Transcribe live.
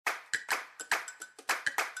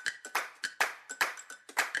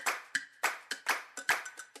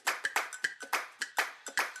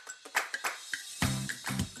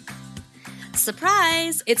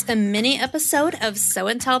Surprise! It's a mini episode of Sew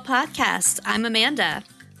and Tell podcast. I'm Amanda.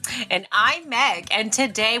 And I'm Meg. And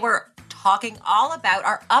today we're talking all about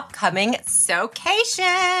our upcoming Sewcation.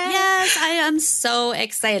 Yes, I am so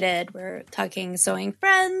excited. We're talking sewing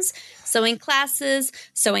friends, sewing classes,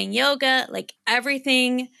 sewing yoga, like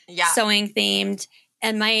everything sewing themed.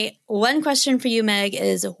 And my one question for you, Meg,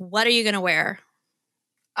 is what are you going to wear?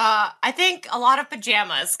 I think a lot of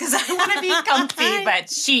pajamas because I want to be comfy but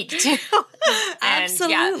chic too.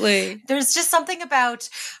 Absolutely. There's just something about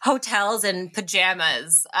hotels and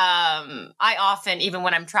pajamas. I often, even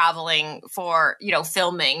when I'm traveling for,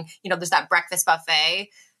 filming, there's that breakfast buffet.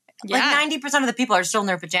 Yeah. Like 90% of the people are still in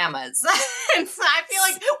their pajamas. And so I feel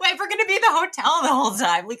like, wait, we're going to be in the hotel the whole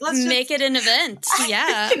time. Like, let's just make it an event.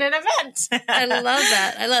 Yeah. Make it an event. I love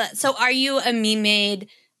that. So are you a me-made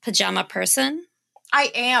pajama person? I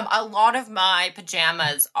am. A lot of my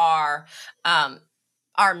pajamas are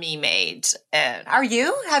me-made. Are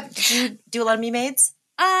you? Do you do a lot of me-mades?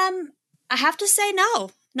 I have to say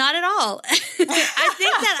no, not at all. I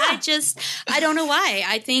think that I don't know why.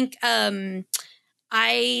 I think I'm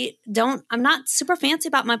not super fancy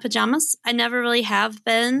about my pajamas. I never really have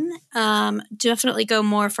been. Definitely go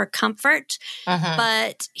more for comfort.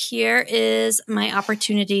 But here is my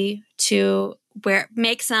opportunity to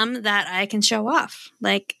make some that I can show off.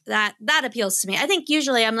 Like that appeals to me. I think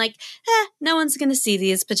usually I'm like, no one's going to see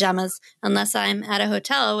these pajamas unless I'm at a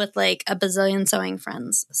hotel with like a bazillion sewing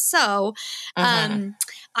friends. So, I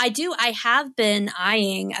have been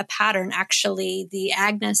eyeing a pattern actually. The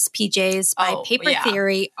Agnes PJs by Paper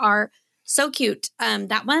Theory are so cute.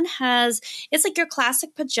 That one it's like your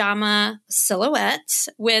classic pajama silhouette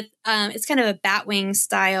with, it's kind of a batwing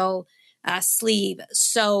style sleeve.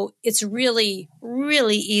 So it's really,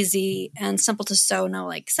 really easy and simple to sew. No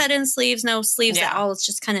like set-in sleeves, no sleeves at all. It's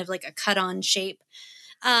just kind of like a cut-on shape.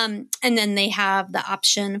 And then they have the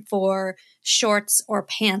option for shorts or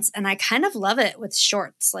pants. And I kind of love it with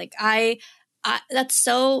shorts. Like that's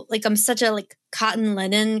so like, I'm such a like cotton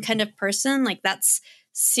linen kind of person. Like that's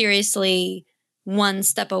seriously one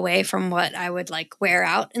step away from what I would like wear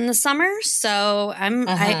out in the summer. So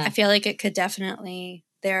I feel like it could definitely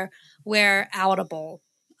wear outable,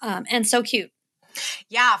 and so cute.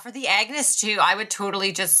 Yeah, for the Agnes too, I would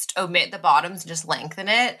totally just omit the bottoms and just lengthen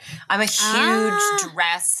it. I'm a huge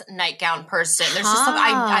dress nightgown person. There's just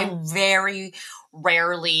I very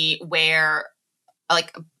rarely wear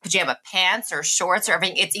like pajama pants or shorts or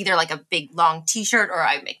everything. It's either like a big long t-shirt or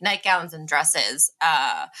I make nightgowns and dresses.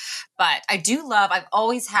 But I do love, I've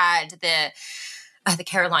always had the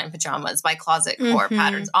Caroline pajamas by Closet Core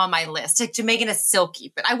patterns on my list to make it a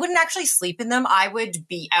silky, but I wouldn't actually sleep in them. I would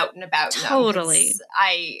be out and about. Totally.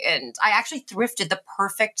 I actually thrifted the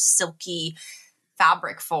perfect silky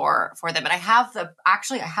fabric for them. And I have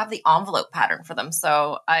the envelope pattern for them.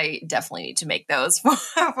 So I definitely need to make those for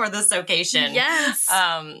the Sewcation. Yes.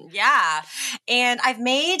 Yeah. And I've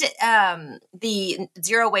made the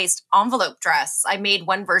zero waist envelope dress. I made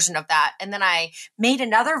one version of that. And then I made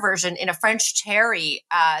another version in a French terry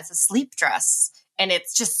as a sleep dress. And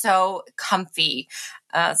it's just so comfy.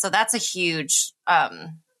 So that's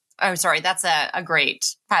that's a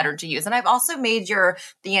great pattern to use. And I've also made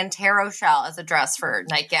the Antero shell as a dress for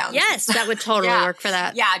nightgowns. Yes, that would totally work for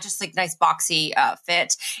that. Yeah, just like nice boxy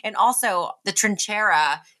fit. And also the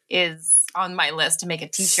Trinchera is on my list to make a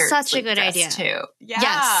t-shirt. Such a good idea too. Yeah.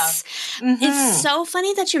 Yes. It's so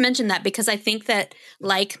funny that you mentioned that because I think that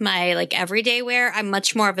like my like everyday wear, I'm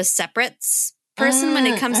much more of a separates person when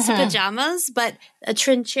it comes to pajamas, but a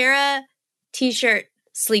Trinchera t-shirt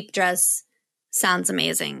sleep dress sounds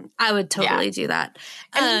amazing. I would totally do that.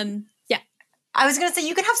 I was going to say,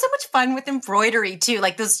 you could have so much fun with embroidery too,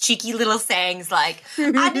 like those cheeky little sayings like,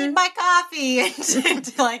 I need my coffee.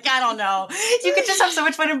 And like, I don't know. You could just have so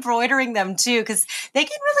much fun embroidering them too, because they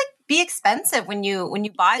can really be expensive when you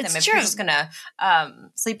buy them. If you're just going to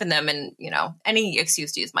sleep in them and, any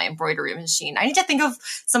excuse to use my embroidery machine. I need to think of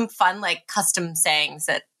some fun, like custom sayings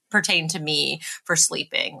that pertain to me for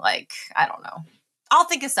sleeping. Like, I don't know. I'll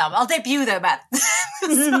think of some. I'll debut them at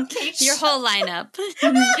your whole lineup.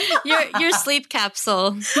 your sleep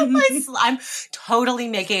capsule. I'm totally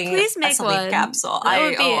making a sleep capsule.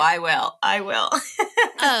 I will.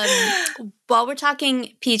 While we're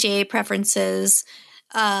talking PJ preferences,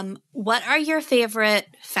 what are your favorite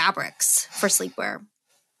fabrics for sleepwear?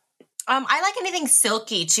 I like anything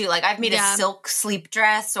silky too. Like I've made a silk sleep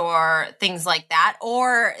dress or things like that,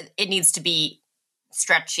 or it needs to be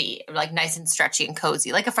stretchy, like nice and stretchy and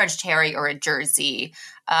cozy, like a French terry or a jersey.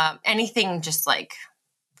 Anything just like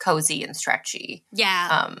cozy and stretchy.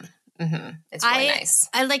 Yeah. It's really nice.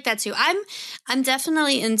 I like that too. I'm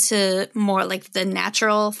definitely into more like the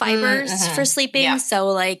natural fibers for sleeping. Yeah. So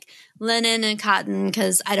like linen and cotton,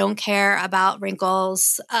 because I don't care about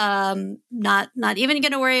wrinkles. Not even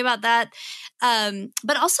going to worry about that.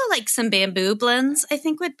 But also like some bamboo blends, I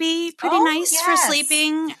think would be pretty nice for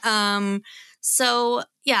sleeping. So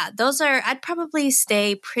yeah, I'd probably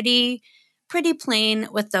stay pretty plain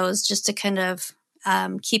with those, just to kind of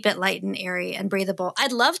keep it light and airy and breathable.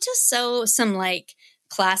 I'd love to sew some like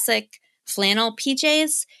classic flannel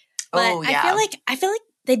PJs, but I feel like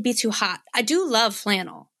they'd be too hot. I do love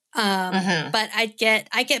flannel, but I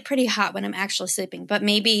get pretty hot when I'm actually sleeping. But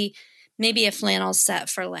maybe a flannel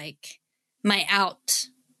set for like my out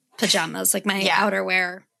pajamas, like my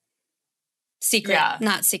outerwear.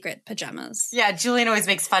 Not secret pajamas. Yeah, Julian always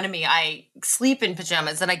makes fun of me. I sleep in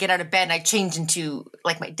pajamas and I get out of bed and I change into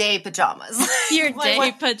like my day pajamas. Your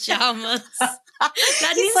day pajamas.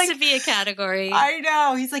 That needs to be a category. I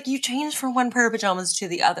know. He's like, you change from one pair of pajamas to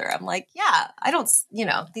the other. I'm like, yeah, I don't,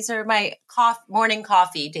 these are my morning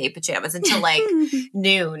coffee day pajamas until like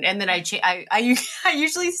noon. And then I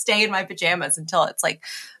usually stay in my pajamas until it's like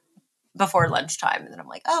before lunchtime. And then I'm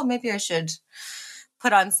like, oh, maybe I should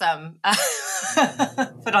put on some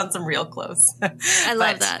real clothes. I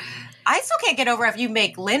love that. I still can't get over if you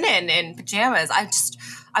make linen in pajamas.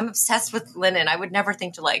 I'm obsessed with linen. I would never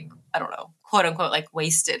think to like, I don't know, quote unquote, like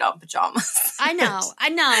waste it on pajamas. I know.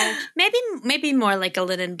 Maybe more like a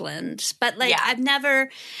linen blend, but like I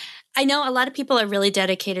know a lot of people are really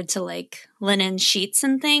dedicated to like linen sheets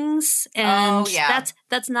and things. And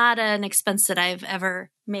that's not an expense that I've ever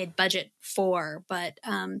made budget for, but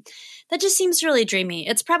that just seems really dreamy.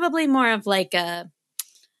 It's probably more of like I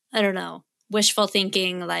don't know, wishful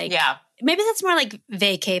thinking. Like, maybe that's more like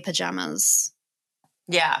vacay pajamas.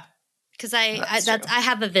 Yeah. Because I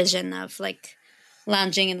have a vision of like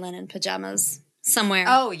lounging in linen pajamas somewhere.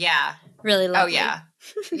 Oh, yeah. Really lovely. Oh, yeah.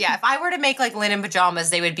 Yeah, if I were to make like linen pajamas,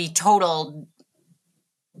 they would be total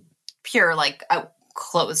pure like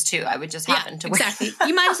clothes too. I would just happen to wear. Exactly.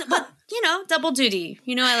 You might as well, double duty.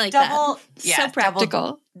 I like that. Yeah, so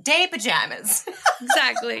practical. Day pajamas.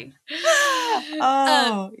 Exactly.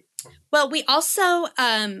 Oh. Well, we also,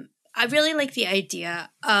 I really like the idea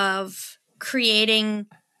of creating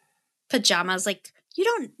pajamas. Like, you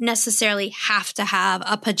don't necessarily have to have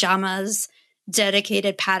a pajamas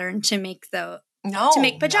dedicated pattern to make pajamas. No.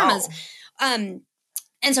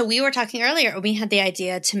 And so we were talking earlier, we had the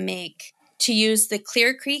idea to use the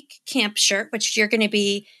Clear Creek camp shirt, which you're going to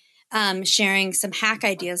be sharing some hack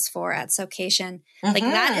ideas for at Sewcation. Like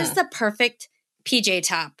that is the perfect PJ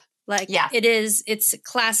top. Like it's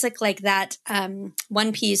classic, like that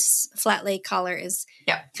one piece flat lay collar is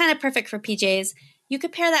kind of perfect for PJs. You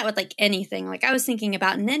could pair that with like anything. Like I was thinking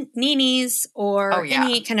about Ninis or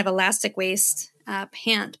any kind of elastic waist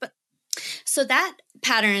pant. But so that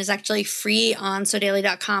pattern is actually free on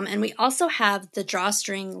sewdaily.com. And we also have the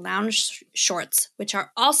drawstring lounge shorts, which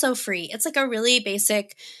are also free. It's like a really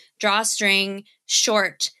basic drawstring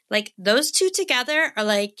short. Like those two together are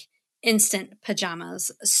like instant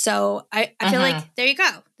pajamas. So I feel like there you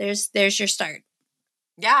go. There's your start.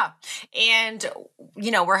 Yeah. And,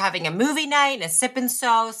 we're having a movie night and a sip and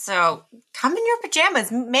sew. So come in your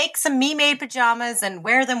pajamas, make some me-made pajamas and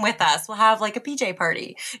wear them with us. We'll have like a PJ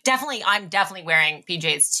party. I'm definitely wearing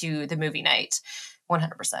PJs to the movie night.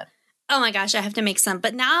 100%. Oh my gosh, I have to make some.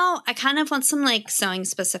 But now I kind of want some like sewing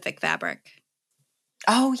specific fabric.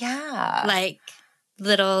 Oh, yeah. Like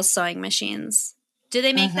little sewing machines. Do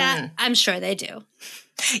they make that? I'm sure they do.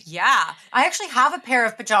 Yeah. I actually have a pair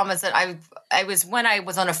of pajamas that when I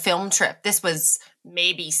was on a film trip. This was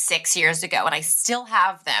maybe 6 years ago, and I still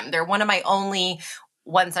have them. They're one of my only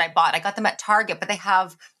ones that I bought. I got them at Target, but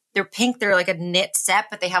they're pink. They're like a knit set,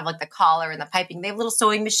 but they have like the collar and the piping. They have little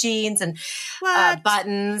sewing machines and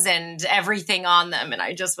buttons and everything on them. And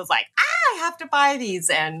I just was like, I have to buy these.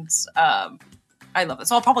 And I love it.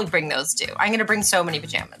 So I'll probably bring those too. I'm going to bring so many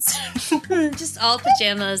pajamas. Just all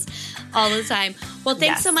pajamas all the time. Well,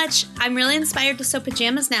 thanks so much. I'm really inspired to sew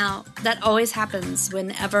pajamas now. That always happens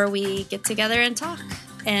whenever we get together and talk.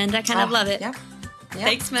 And I kind of love it. Yeah.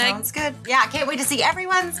 Thanks, Meg. Sounds good. Yeah, I can't wait to see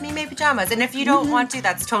everyone's me-made pajamas. And if you don't want to,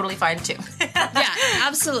 that's totally fine too. Yeah,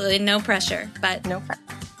 absolutely. No pressure. But no pressure.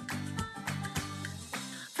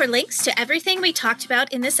 For links to everything we talked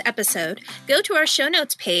about in this episode, go to our show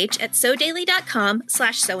notes page at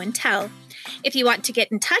sewdaily.com/sewandtell. If you want to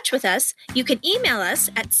get in touch with us, you can email us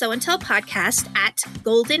at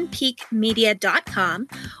sewandtellpodcast@goldenpeakmedia.com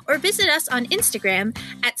or visit us on Instagram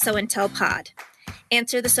at sewandtellpod.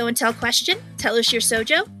 Answer the Sew and Tell question, tell us your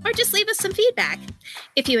sojo, or just leave us some feedback.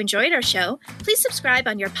 If you enjoyed our show, please subscribe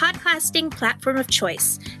on your podcasting platform of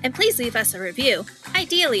choice, and please leave us a review,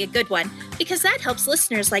 ideally a good one, because that helps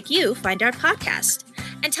listeners like you find our podcast.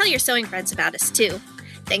 And tell your sewing friends about us too.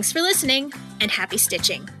 Thanks for listening, and happy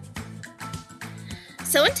stitching.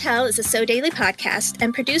 Sew and Tell is a Sew Daily podcast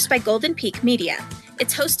and produced by Golden Peak Media.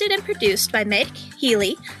 It's hosted and produced by Meg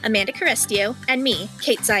Healy, Amanda Carestio, and me,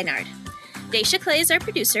 Kate Zeinard. Daisha Clay is our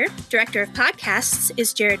producer. Director of podcasts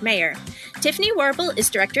is Jared Mayer. Tiffany Warble is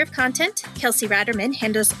Director of Content. Kelsey Ratterman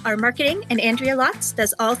handles our marketing, and Andrea Lotz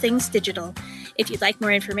does all things digital. If you'd like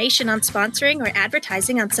more information on sponsoring or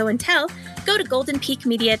advertising on Sew and Tell, go to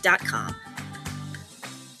goldenpeakmedia.com.